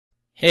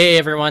Hey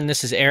everyone,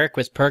 this is Eric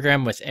with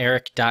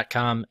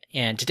programwitheric.com,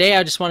 and today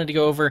I just wanted to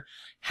go over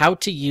how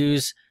to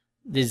use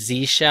the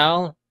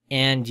Zshell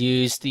and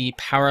use the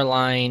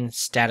Powerline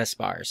status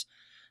bars.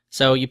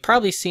 So you've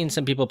probably seen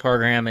some people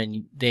program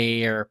and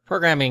their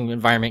programming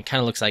environment kind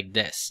of looks like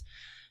this.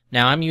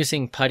 Now I'm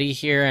using Putty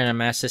here and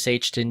I'm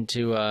SSH'd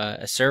into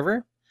a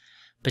server,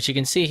 but you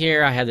can see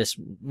here I have this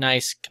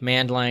nice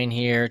command line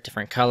here,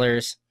 different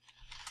colors,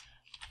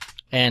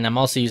 and I'm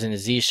also using the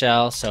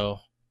Zshell, so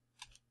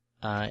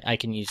I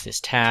can use this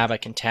tab. I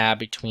can tab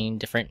between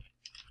different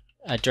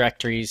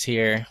directories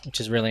here, which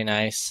is really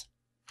nice.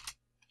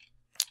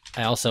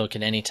 I also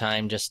can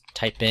anytime just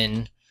type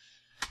in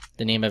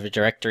the name of a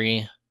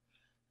directory.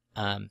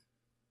 In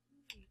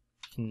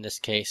this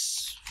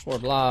case, for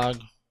blog,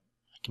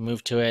 I can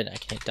move to it. I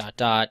can hit ... I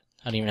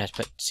don't even have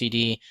to put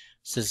CD.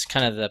 This is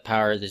kind of the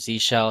power of the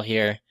Zshell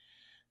here.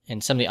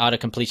 And some of the auto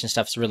completion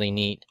stuff is really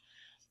neat.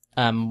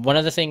 One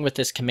other thing with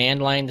this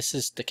command line, this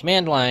is the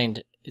command line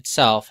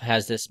itself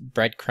has this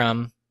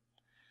breadcrumb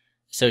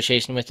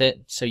association with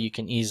it, so you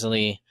can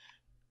easily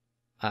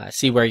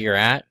see where you're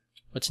at.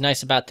 What's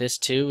nice about this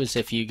too is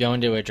if you go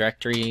into a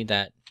directory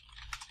that,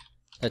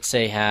 let's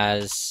say,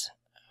 has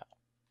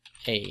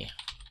a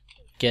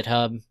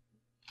GitHub,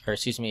 or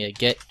excuse me, a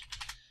Git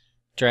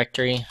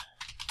directory.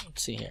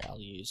 Let's see here, I'll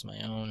use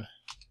my own.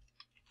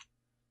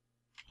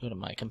 Go to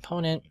my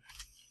component.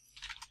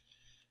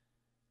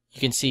 You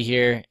can see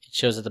here, it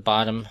shows at the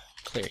bottom,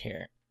 clear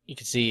here. You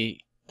can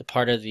see the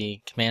part of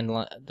the command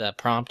line, the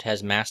prompt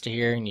has master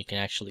here, and you can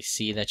actually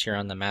see that you're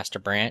on the master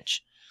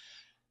branch.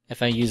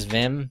 If I use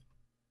Vim,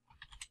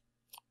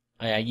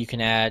 you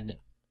can add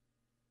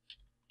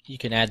the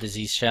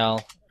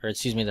Zshell, or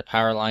excuse me, the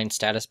Powerline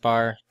status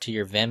bar to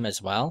your Vim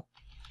as well.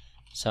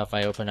 So if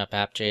I open up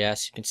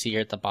app.js, you can see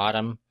here at the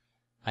bottom,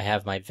 I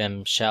have my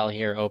Vim shell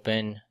here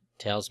open. It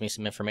tells me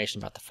some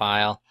information about the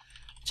file.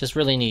 It's just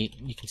really neat.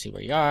 You can see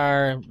where you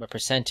are, what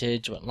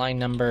percentage, what line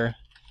number,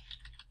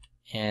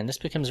 and this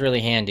becomes really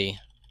handy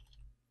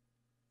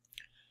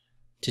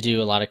to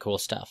do a lot of cool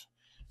stuff.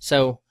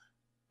 So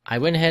I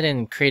went ahead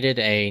and created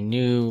a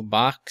new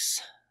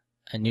box,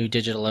 a new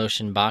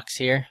DigitalOcean box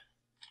here.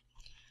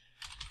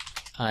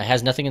 It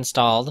has nothing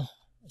installed.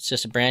 It's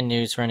just a brand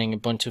new. It's running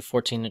Ubuntu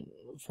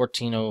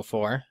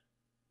 14.04.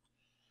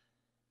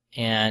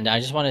 And I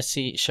just want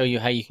to show you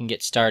how you can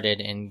get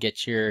started and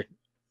get your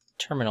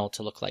terminal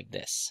to look like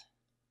this.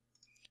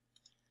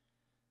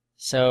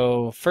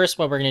 So first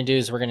what we're going to do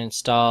is we're going to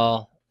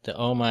install the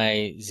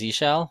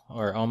Zshell,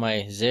 or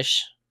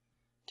Zsh,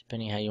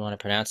 depending how you want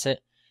to pronounce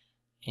it.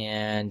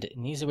 And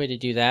an easy way to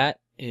do that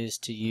is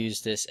to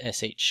use this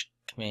sh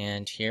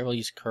command here. We'll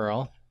use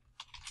curl.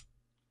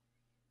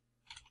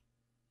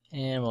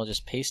 And we'll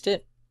just paste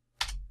it.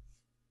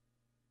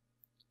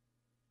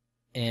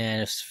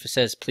 And it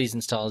says please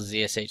install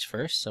zsh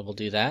first, so we'll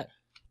do that.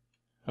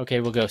 Okay,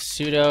 we'll go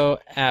sudo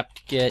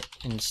apt-get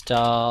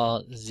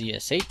install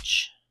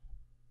zsh.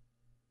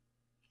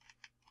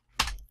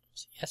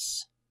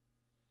 Yes.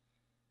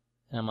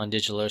 And I'm on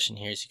DigitalOcean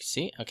here, as you can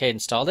see. Okay,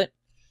 installed it.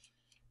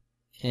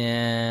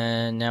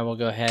 And now we'll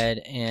go ahead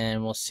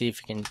and we'll see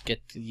if we can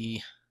get the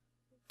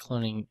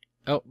cloning.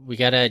 Oh, we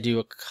gotta do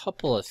a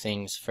couple of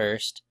things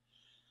first.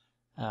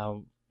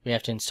 We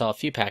have to install a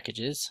few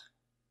packages.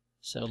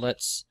 So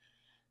let's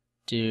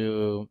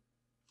do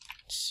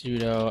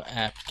sudo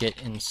apt-get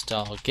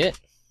install git.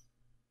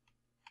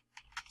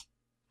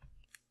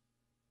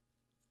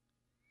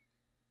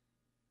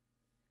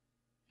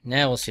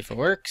 Now we'll see if it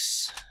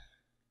works.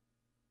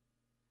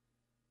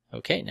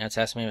 Okay, now it's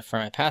asking me for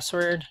my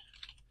password.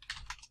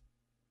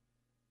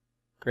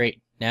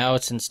 Great, now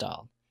it's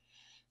installed.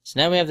 So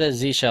now we have the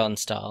Zshell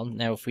installed.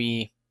 Now if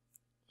we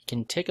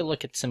can take a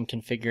look at some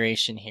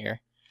configuration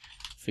here.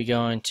 If we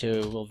go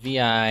into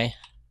vi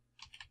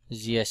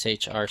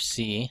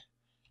zshrc,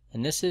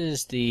 and this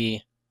is the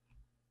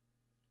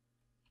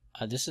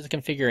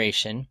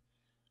configuration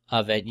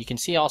of it. You can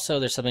see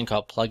also there's something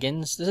called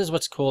plugins. This is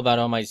what's cool about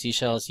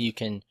Zshell is you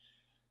can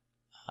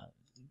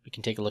we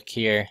can take a look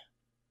here.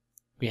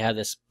 We have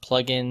this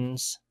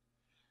plugins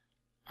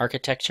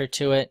architecture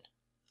to it,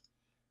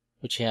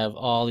 which you have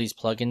all these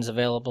plugins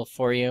available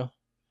for you,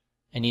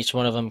 and each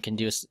one of them can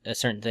do a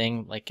certain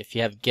thing. Like if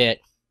you have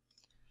Git,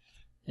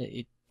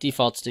 it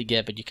defaults to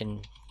Git, but you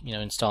can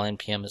install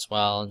npm as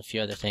well and a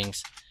few other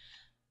things.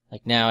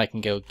 Like now I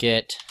can go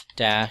git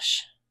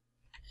dash,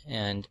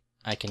 and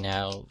I can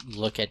now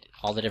look at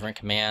all the different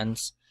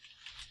commands.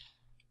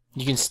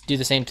 You can do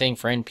the same thing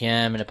for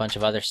npm and a bunch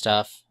of other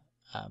stuff,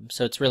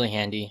 so it's really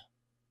handy.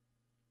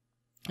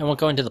 I won't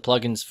go into the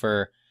plugins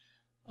for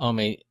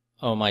Zshell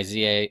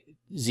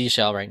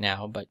right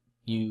now, but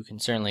you can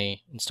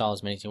certainly install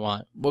as many as you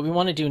want. What we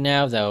want to do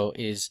now, though,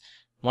 is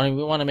we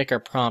want to make our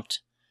prompt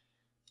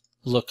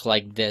look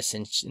like this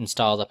and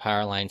install the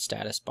Powerline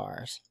status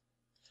bars.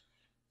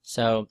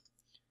 So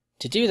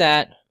to do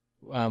that,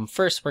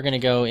 first we're going to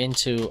go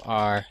into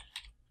our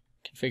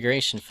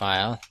configuration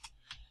file,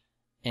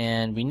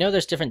 and we know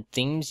there's different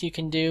things you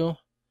can do,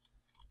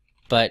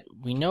 but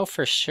we know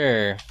for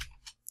sure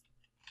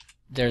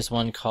there's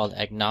one called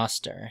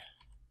Agnoster.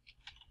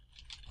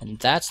 And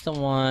that's the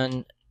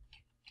one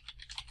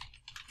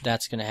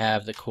that's going to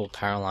have the cool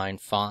Powerline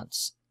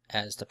fonts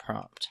as the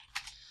prompt.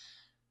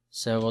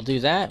 So we'll do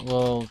that.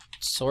 We'll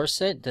source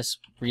it. This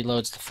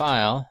reloads the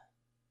file.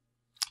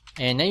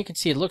 And now you can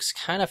see it looks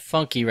kind of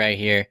funky right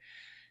here.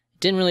 It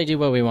didn't really do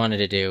what we wanted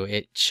to do.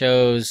 It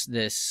shows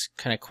this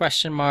kind of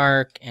question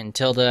mark and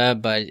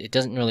tilde, but it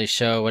doesn't really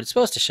show what it's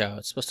supposed to show.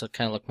 It's supposed to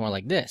kind of look more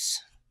like this.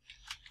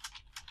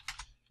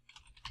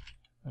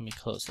 Let me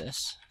close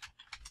this.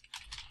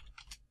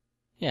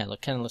 Yeah,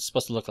 it kind of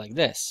supposed to look like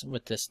this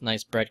with this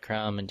nice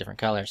breadcrumb and different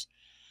colors.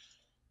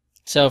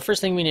 So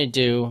first thing we need to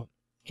do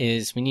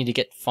is we need to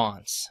get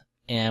fonts.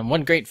 And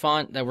one great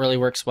font that really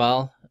works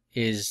well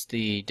is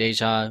the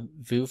Deja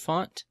Vu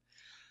font.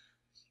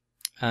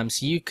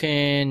 So you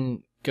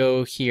can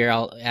go here.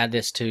 I'll add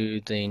this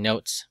to the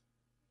notes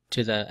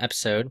to the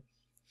episode.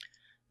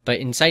 But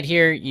inside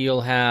here,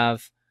 you'll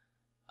have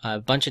a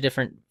bunch of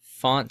different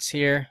fonts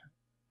here.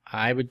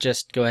 I would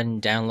just go ahead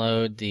and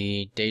download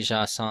the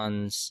Deja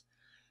Sans,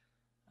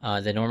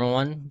 the normal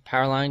one,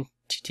 Powerline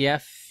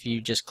TTF.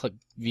 You just click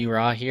View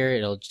Raw here,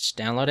 it'll just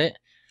download it.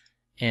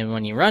 And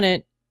when you run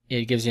it,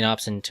 it gives you an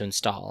option to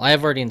install. I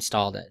have already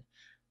installed it.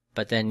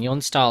 But then you'll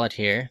install it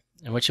here.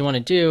 And what you want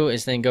to do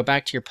is then go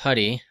back to your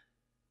Putty.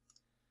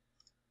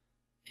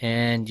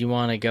 And you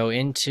want to go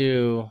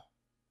into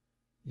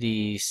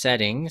the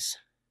settings.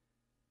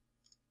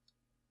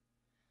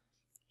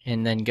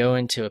 And then go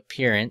into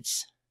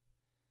Appearance.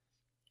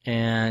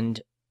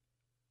 And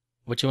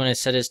what you want to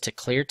set is to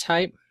clear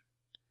type.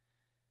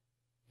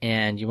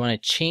 And you want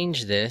to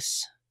change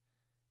this.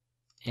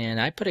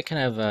 And I put it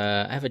kind of,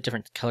 I have a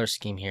different color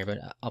scheme here, but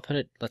I'll put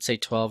it, let's say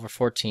 12 or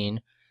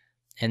 14.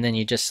 And then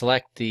you just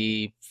select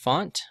the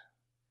font.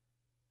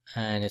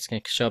 And it's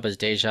going to show up as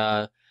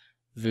Deja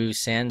Vu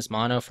Sans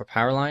Mono for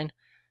Powerline.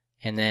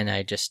 And then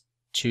I just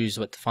choose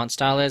what the font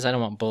style is. I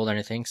don't want bold or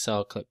anything, so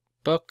I'll click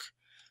Book.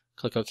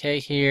 Click OK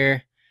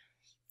here.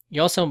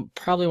 You also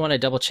probably want to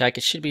double check.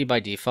 It should be by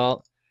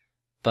default,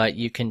 but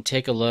you can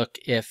take a look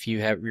if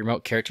you have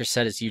remote character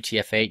set as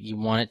UTF-8. You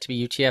want it to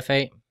be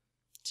UTF-8,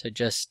 so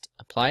just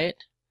apply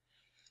it.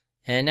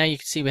 And now you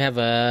can see we have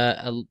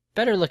a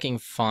better looking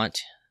font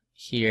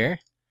here.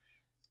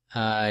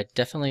 It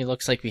definitely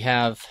looks like we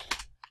have,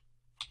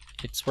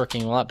 it's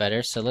working a lot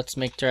better. So let's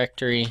make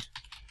directory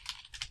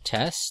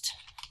test.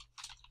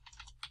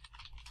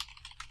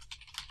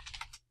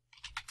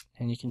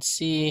 And you can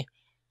see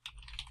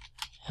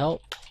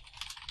help.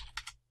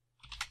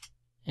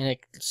 And it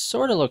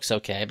sort of looks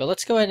okay, but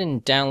let's go ahead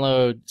and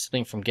download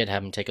something from GitHub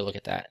and take a look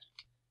at that.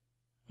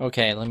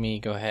 Okay, let me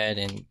go ahead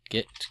and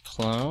git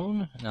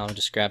clone, and I'll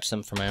just grab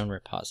some from my own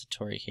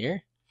repository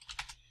here.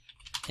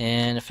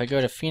 And if I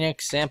go to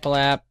Phoenix sample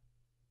app,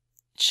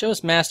 it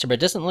shows master, but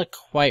it doesn't look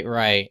quite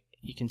right.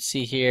 You can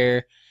see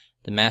here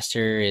the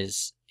master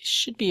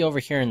should be over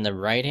here in the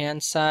right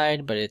hand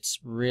side, but it's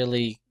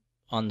really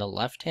on the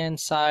left hand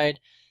side.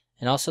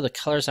 And also the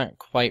colors aren't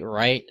quite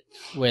right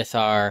with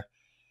our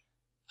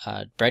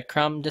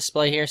breadcrumb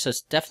display here, so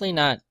it's definitely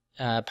not,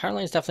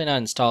 Powerline is definitely not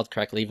installed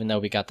correctly, even though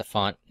we got the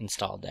font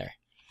installed there.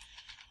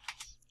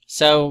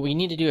 So we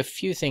need to do a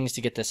few things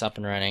to get this up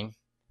and running.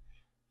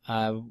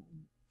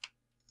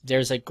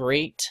 There's a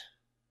great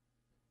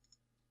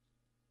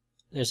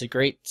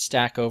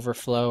Stack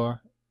Overflow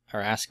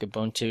or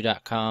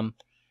askubuntu.com.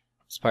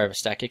 It's part of a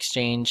Stack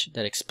Exchange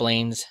that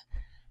explains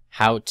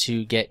how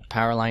to get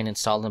Powerline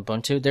installed in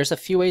Ubuntu. There's a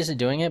few ways of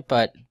doing it,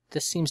 but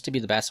this seems to be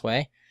the best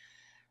way.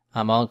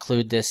 I'll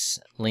include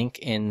this link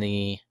in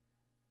the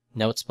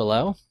notes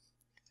below.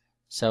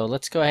 So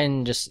let's go ahead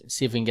and just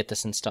see if we can get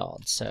this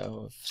installed.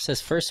 So it says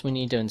first we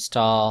need to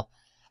install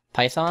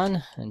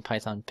Python and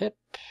Python pip.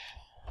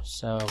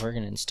 So we're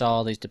going to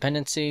install these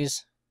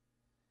dependencies.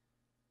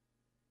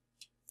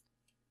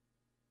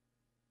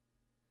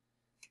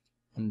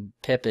 And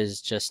pip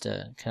is just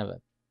a kind of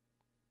a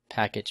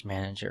package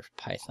manager for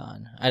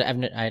Python.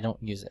 I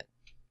don't use it.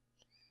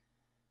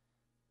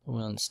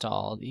 We'll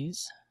install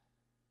these.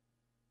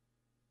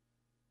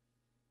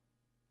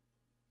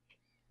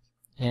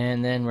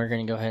 And then we're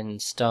going to go ahead and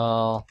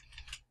install.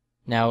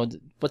 Now,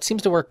 what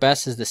seems to work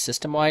best is the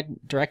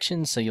system-wide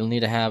directions, so you'll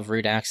need to have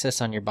root access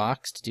on your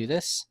box to do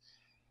this.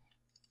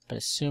 But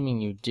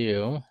assuming you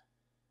do,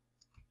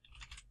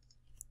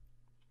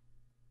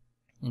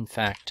 in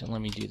fact, let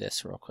me do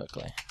this real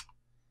quickly.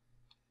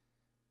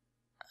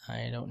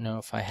 I don't know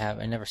if I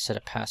never set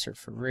a password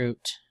for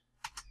root,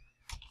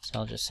 so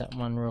I'll just set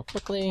one real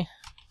quickly.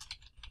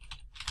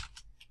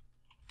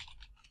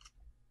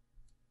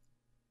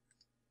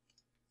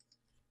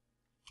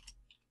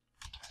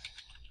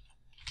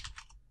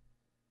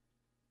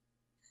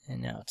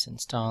 And now it's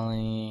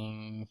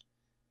installing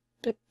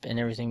pip and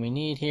everything we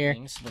need here.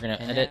 So we're going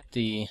to edit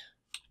the...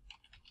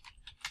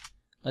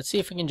 Let's see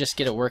if we can just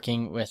get it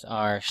working with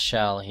our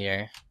shell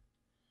here,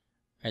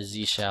 our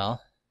Zshell.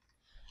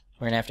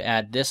 We're going to have to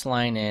add this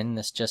line in.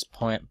 This just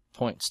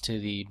points to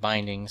the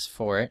bindings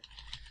for it.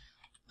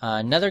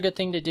 Another good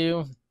thing to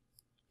do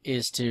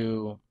is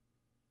to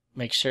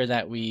make sure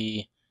that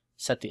we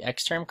set the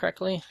xterm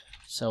correctly.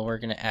 So we're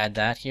going to add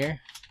that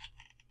here.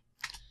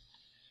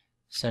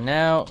 So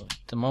now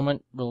the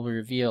moment will be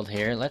revealed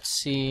here. Let's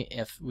see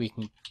if we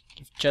can,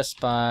 if just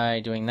by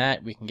doing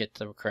that, we can get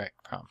the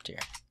correct prompt here.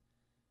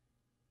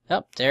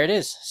 Oh, there it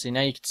is. So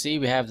now you can see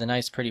we have the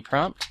nice pretty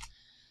prompt.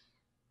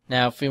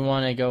 Now if we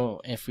want to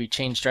go, if we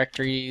change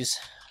directories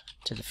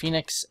to the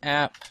Phoenix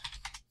app,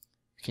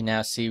 we can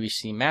now see, we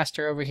see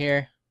master over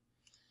here,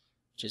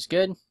 which is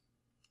good.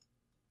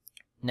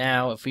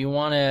 Now if we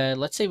want to,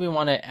 let's say we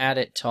want to add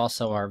it to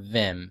also our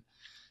Vim.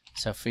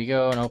 So if we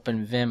go and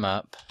open Vim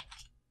up,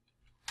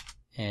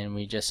 and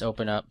we just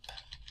open up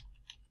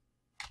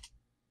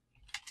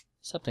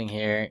something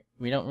here,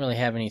 we don't really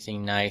have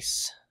anything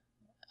nice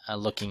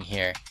looking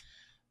here,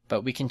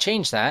 but we can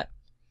change that.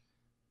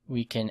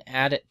 We can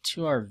add it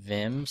to our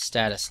Vim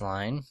status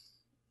line,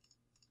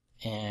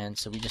 and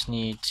so we just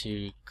need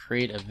to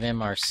create a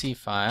vimrc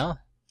file,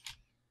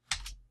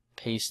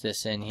 paste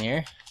this in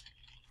here.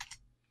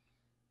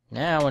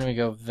 Now when we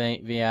go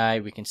VI,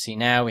 we can see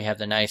now we have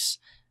the nice,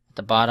 at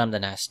the bottom, the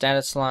nice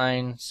status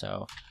line.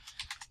 So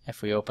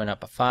if we open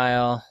up a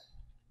file,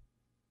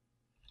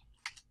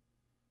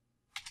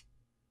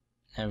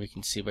 now we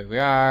can see where we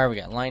are. We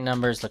got line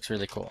numbers, looks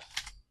really cool.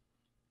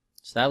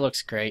 So that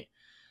looks great.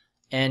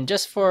 And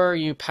just for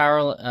you your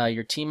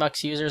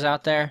tmux users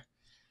out there,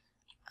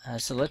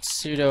 so let's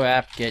sudo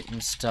apt-get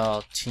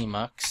install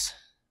tmux.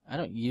 I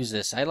don't use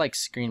this, I like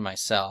screen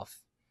myself,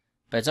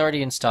 but it's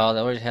already installed,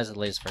 it already has the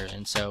latest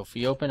version. So if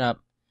we open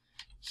up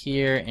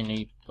here and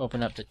we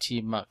open up the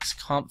tmux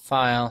comp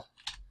file,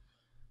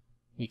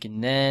 we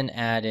can then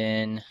add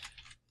in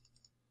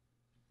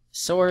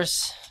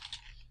source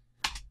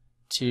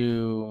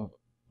to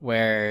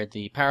where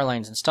the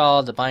Powerline's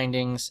installed, the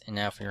bindings, and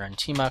now if we run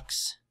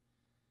tmux,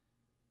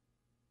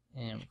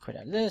 and we quit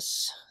out of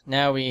this,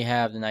 now we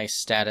have the nice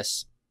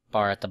status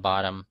bar at the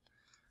bottom,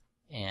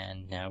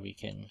 and now we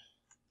can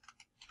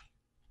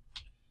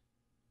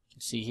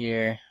see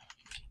here,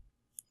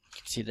 you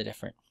can see the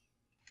different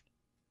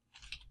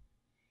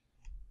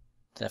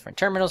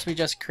terminals we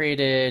just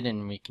created,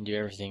 and we can do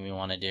everything we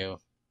want to do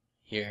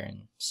here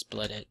and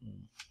split it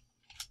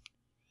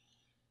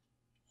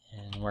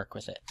and work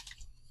with it.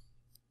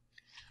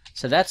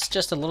 So that's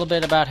just a little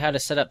bit about how to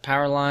set up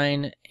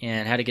Powerline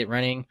and how to get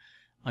running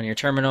on your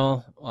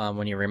terminal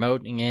when you're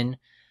remoting in.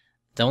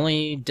 The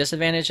only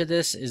disadvantage of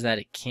this is that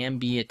it can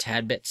be a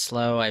tad bit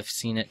slow. I've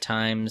seen at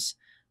times,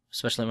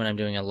 especially when I'm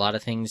doing a lot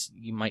of things,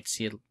 you might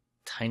see a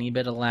tiny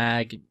bit of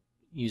lag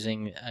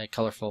using a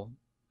colorful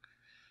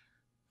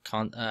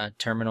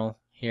terminal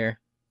here,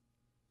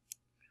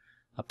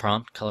 a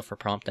prompt, colorful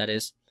prompt that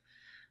is.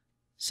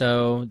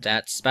 So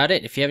that's about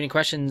it. If you have any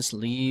questions,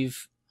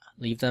 leave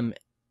them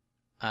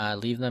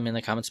in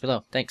the comments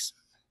below. Thanks.